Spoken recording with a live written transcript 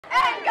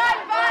End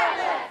gun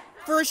violence!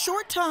 For a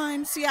short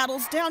time,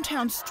 Seattle's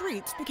downtown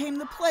streets became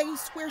the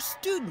place where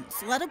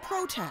students led a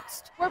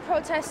protest. We're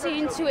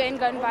protesting to end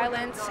gun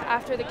violence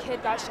after the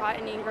kid got shot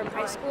in Ingraham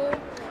High School.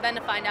 Then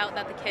to find out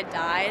that the kid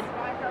died,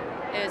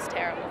 it was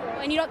terrible.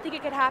 And you don't think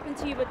it could happen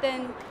to you, but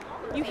then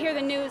you hear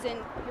the news and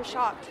you're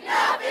shocked.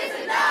 Enough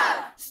is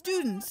enough!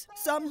 Students,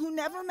 some who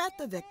never met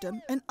the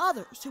victim and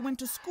others who went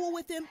to school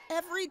with him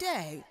every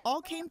day,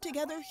 all came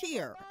together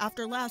here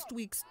after last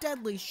week's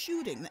deadly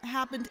shooting that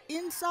happened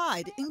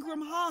inside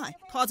Ingraham High,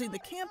 causing the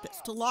campus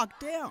to lock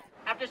down.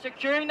 After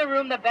securing the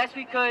room the best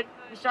we could,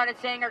 we started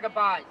saying our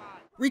goodbyes.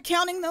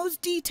 Recounting those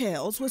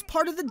details was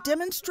part of the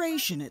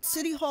demonstration at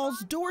City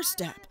Hall's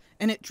doorstep,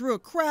 and it drew a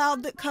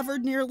crowd that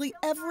covered nearly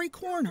every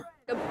corner.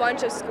 A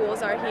bunch of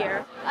schools are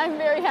here. I'm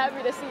very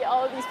happy to see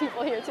all of these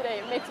people here today.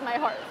 It makes my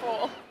heart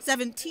full.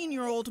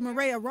 17-year-old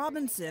Maria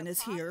Robinson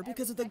is here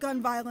because of the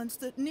gun violence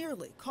that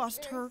nearly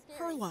cost her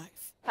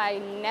life. I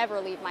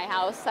never leave my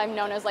house. I'm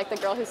known as like the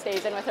girl who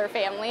stays in with her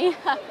family.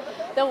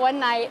 The one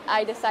night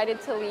I decided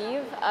to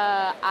leave,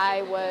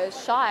 I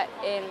was shot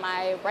in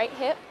my right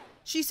hip.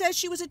 She says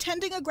she was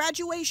attending a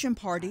graduation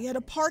party at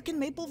a park in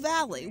Maple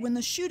Valley when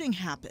the shooting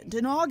happened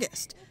in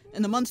August.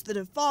 In the months that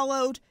have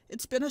followed,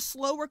 it's been a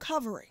slow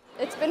recovery.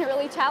 It's been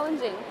really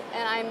challenging,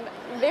 and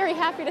I'm very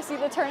happy to see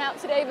the turnout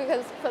today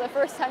because for the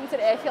first time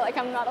today I feel like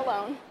I'm not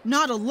alone.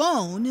 Not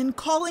alone in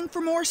calling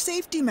for more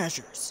safety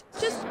measures.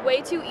 It's just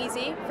way too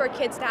easy for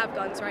kids to have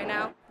guns right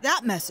now.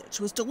 That message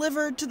was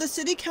delivered to the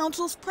City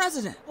Council's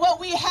president.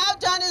 What we have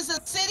done as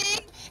a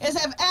city is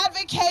have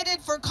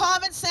advocated for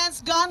common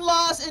sense gun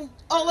laws in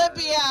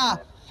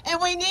Olympia,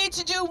 and we need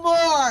to do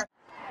more.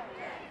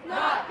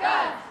 Not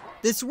guns!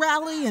 This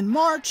rally and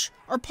march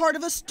are part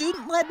of a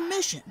student-led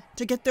mission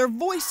to get their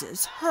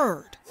voices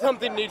heard.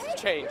 Something needs to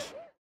change.